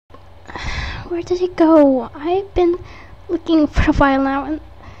Where did he go? I've been looking for a while now, and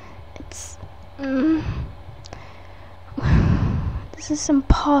it's... this is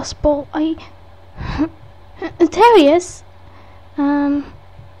impossible. There he is. Hey,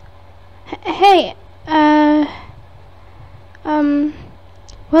 well,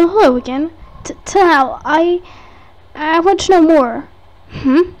 hello again. Tanal, I want to know more.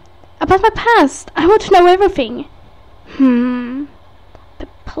 About my past. I want to know everything.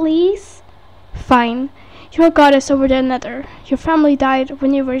 Please? Fine. You're a goddess over the nether. Your family died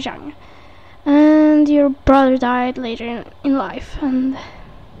when you were young. And your brother died later in life. And...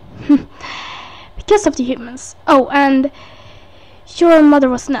 because of the humans. Oh, and... your mother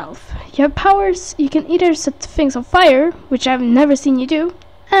was an elf. You have powers. You can either set things on fire, which I've never seen you do,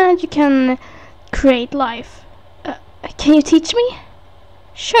 and you can create life. Can you teach me?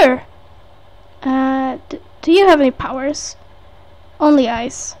 Sure. Do you have any powers? Only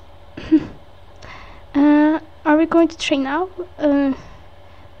eyes. Are we going to train now?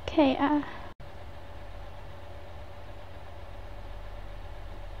 Okay,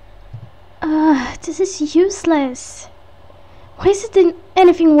 this is useless. Why isn't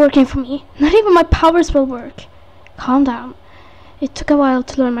anything working for me? Not even my powers will work. Calm down. It took a while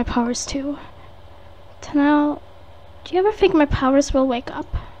to learn my powers too. Tanal, do you ever think my powers will wake up?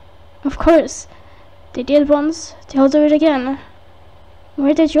 Of course. They did once. They'll do it again.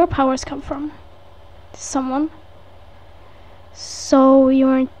 Where did your powers come from? Someone? So you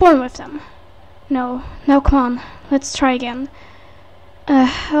weren't born with them? No. Now come on. Let's try again.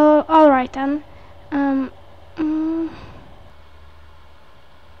 Alright then.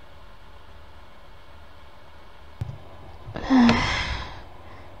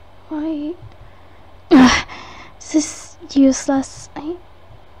 Why? This is useless.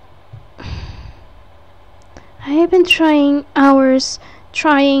 I have been trying hours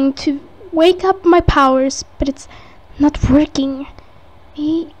trying to wake up my powers, but it's not working.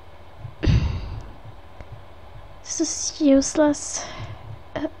 This is useless.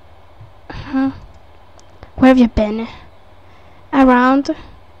 Where have you been? Around?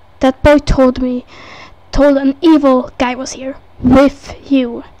 That boy told an evil guy was here with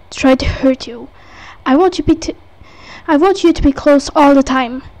you, tried to hurt you. I want you to be close all the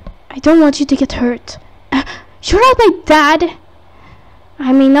time. I don't want you to get hurt. You're not my dad.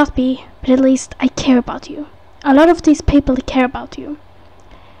 I may not be, but at least I care about you. A lot of these people care about you.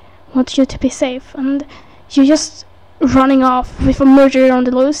 Want you to be safe, and you're just running off with a murderer on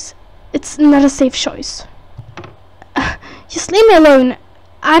the loose. It's not a safe choice. Just leave me alone.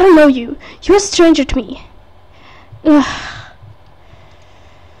 I don't know you. You're a stranger to me.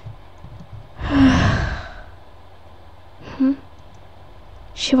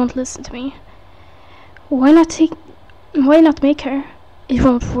 She won't listen to me. Why not make her? It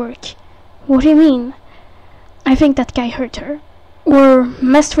won't work. What do you mean? I think that guy hurt her. Or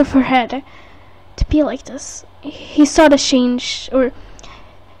messed with her head. To be like this. He saw the change, or...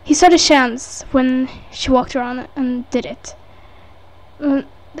 he saw the chance when she walked around and did it. What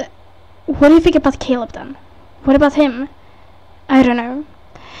do you think about Caleb then? What about him? I don't know.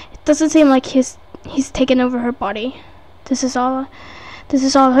 It doesn't seem like he's taken over her body. This is all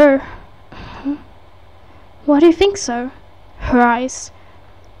her. Why do you think so? Her eyes.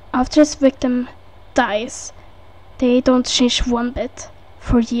 After his victim dies, they don't change one bit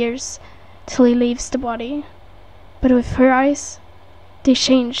for years till he leaves the body. But with her eyes, they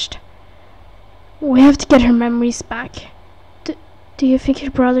changed. We have to get her memories back. Do you think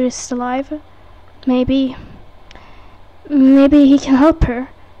your brother is still alive? Maybe he can help her.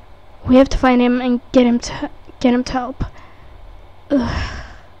 We have to find him and get him to help.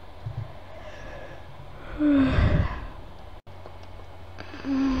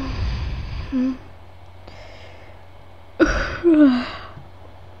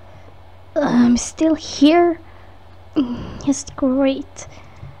 I'm still here. Yes, great.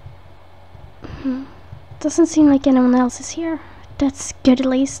 Doesn't seem like anyone else is here. That's good at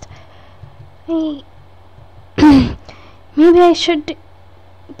least. Maybe I should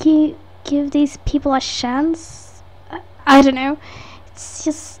give these people a chance. I don't know. It's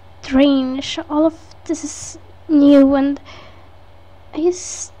just strange. All of this is new, and I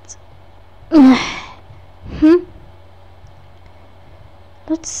just...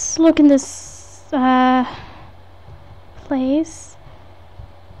 Let's look in this place.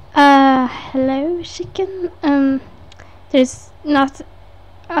 Hello, chicken. There's not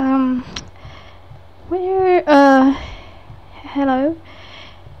where hello.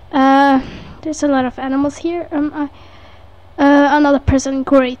 There's a lot of animals here. Another person,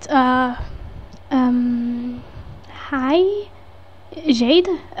 great. Hi. Jade?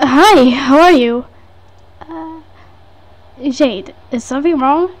 Hi, how are you? Jade, is something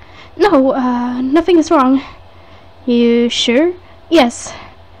wrong? No, nothing is wrong. You sure? Yes.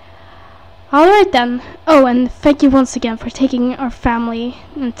 Alright then. Oh, and thank you once again for taking our family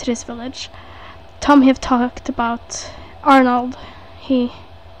into this village. Tom have talked about Arnold. He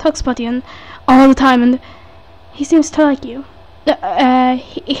talks about you all the time, and he seems to like you.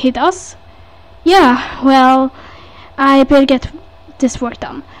 He does? Yeah, well, I better get this work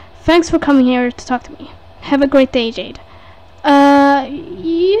done. Thanks for coming here to talk to me. Have a great day, Jade.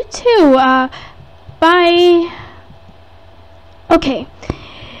 You too. Bye. Okay.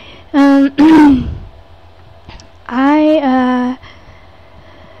 I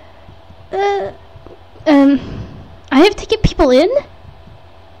have taken people in?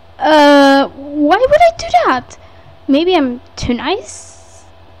 Why would I do that? Maybe I'm too nice?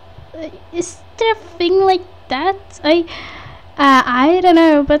 Is there a thing like that? I don't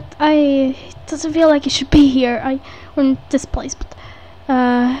know, but it doesn't feel like it should be here. Or in this place, but,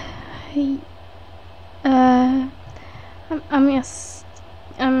 I'm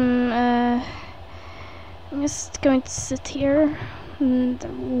just going to sit here and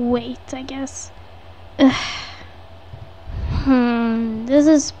wait, I guess. This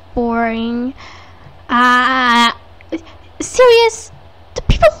is boring. Serious? Do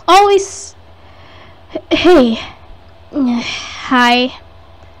people always... Hey. Hi.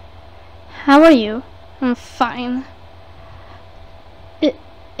 How are you? I'm fine.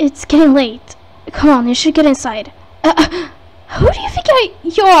 It's getting late. Come on, you should get inside. Who do you think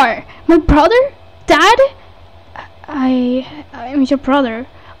you are? My brother? Dad? I'm your brother.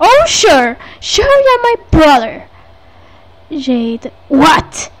 Oh, sure. Sure, you're my brother. Jade.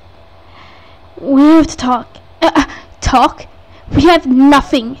 What? We have to talk. Talk? We have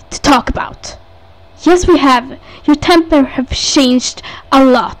nothing to talk about. Yes, we have. Your temper have changed a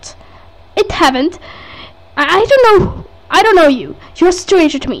lot. It haven't. I don't know. I don't know you. You're a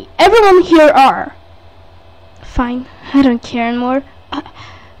stranger to me. Everyone here are. Fine. I don't care anymore.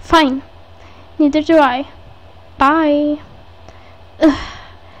 Fine. Neither do I. Bye.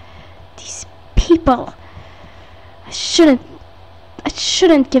 These people. I shouldn't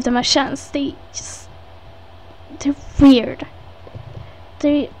give them a chance. They're weird.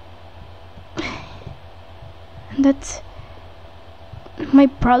 That's my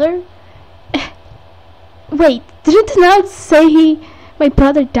brother? Wait, didn't Tanals say my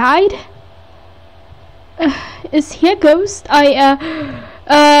brother died? Is he a ghost? I'm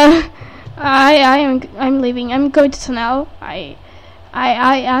leaving. I'm going to Tanals.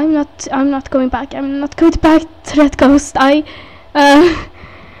 I'm not going back. I'm not going back to that ghost.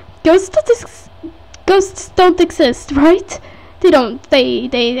 Ghosts don't exist, right? They don't.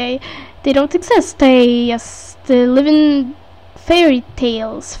 They don't exist. They just live in fairy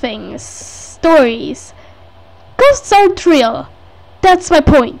tales, things, stories. Ghosts aren't real. That's my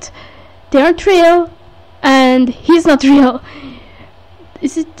point. They aren't real, and he's not real.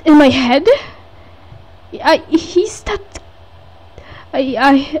 Is it in my head? He's that.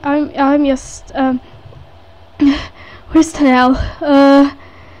 I'm just. Where's Tanals?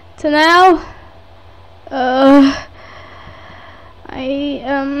 Tanals?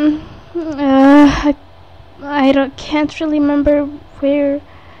 Can't really remember where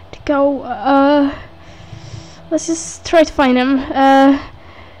to go. Let's just try to find him.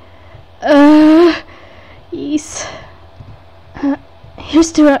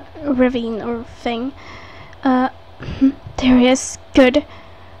 Here's the ravine or thing. There he is. Good.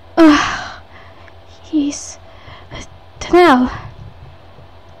 He's Tanals.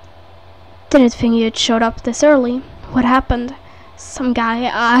 Didn't think you'd showed up this early. What happened? Some guy,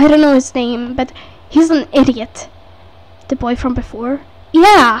 I don't know his name, but he's an idiot. The boy from before?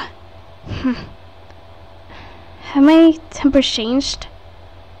 Yeah! Have my temper changed?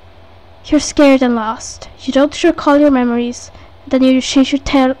 You're scared and lost. You don't recall your memories. Then you change your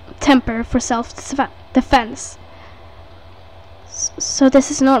temper for self-defense. So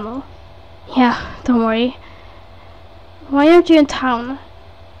this is normal? Yeah, don't worry. Why aren't you in town?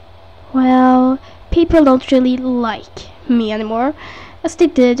 Well, people don't really like me anymore, as they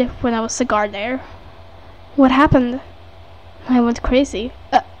did when I was a guard there. What happened? I went crazy.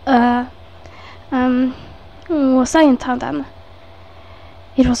 Was I in town then?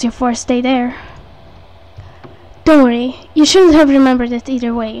 It was your first day there. Don't worry, you shouldn't have remembered it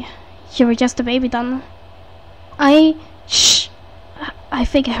either way. You were just a baby then. Shh! I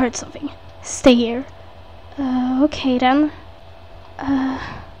think I heard something. Stay here. Okay then.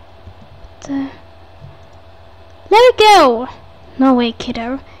 Let it go! No way,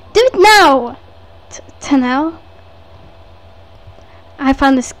 kiddo. Do it now! Tanals? I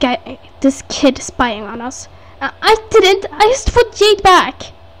found this kid spying on us. I didn't. I just put Jade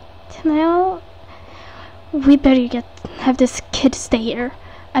back. Tanal, we better have this kid stay here.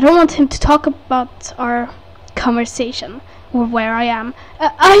 I don't want him to talk about our conversation or where I am.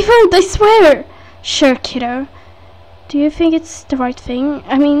 I won't, I swear. Sure, kiddo. Do you think it's the right thing?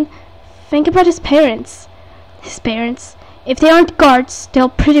 I mean, think about his parents. His parents. If they aren't guards, they'll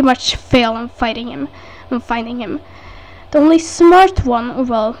pretty much fail on finding him. The only smart one,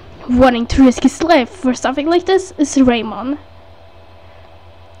 well, wanting to risk his life for something like this, is Raymond.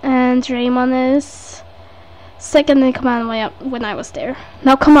 And Raymond is second in command when I was there.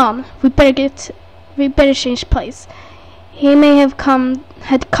 Now come on, we better change place. He may have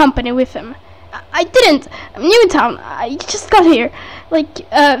had company with him. I didn't. I'm new in town. I just got here, like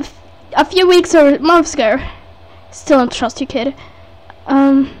a few weeks or months ago. Still don't trust you, kid.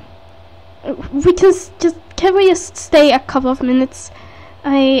 Can we just stay a couple of minutes?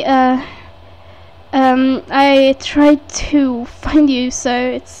 I tried to find you,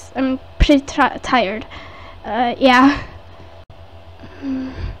 so I'm pretty tired. Yeah.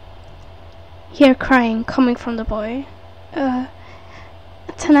 Hear crying coming from the boy.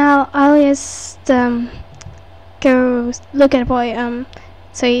 Tanal, I'll just go look at the boy.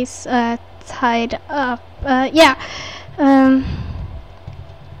 So he's tied up. Yeah.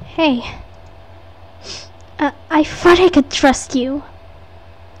 Hey. I thought I could trust you.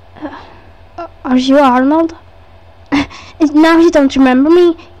 Are you Arnold? And now you don't remember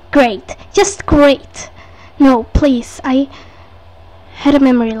me? Great. Just great. No, please. I had a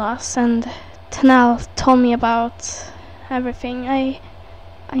memory loss, and Tanal told me about everything. I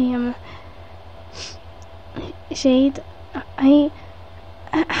am... Jade,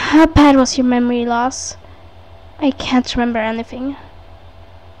 how bad was your memory loss? I can't remember anything.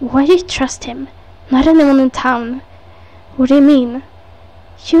 Why do you trust him? Not anyone in town. What do you mean?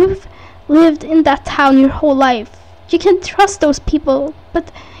 You've lived in that town your whole life. You can trust those people, but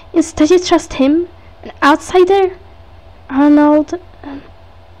instead you trust him, an outsider? Arnold,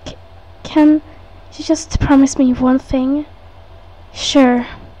 can you just promise me one thing? Sure.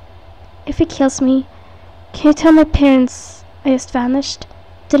 If he kills me, can you tell my parents I just vanished?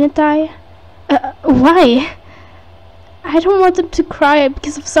 Didn't I? Why? I don't want them to cry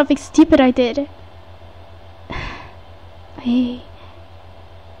because of something stupid I did. I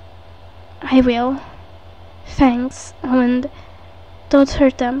will. Thanks, and don't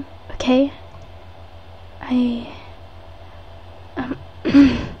hurt them, okay?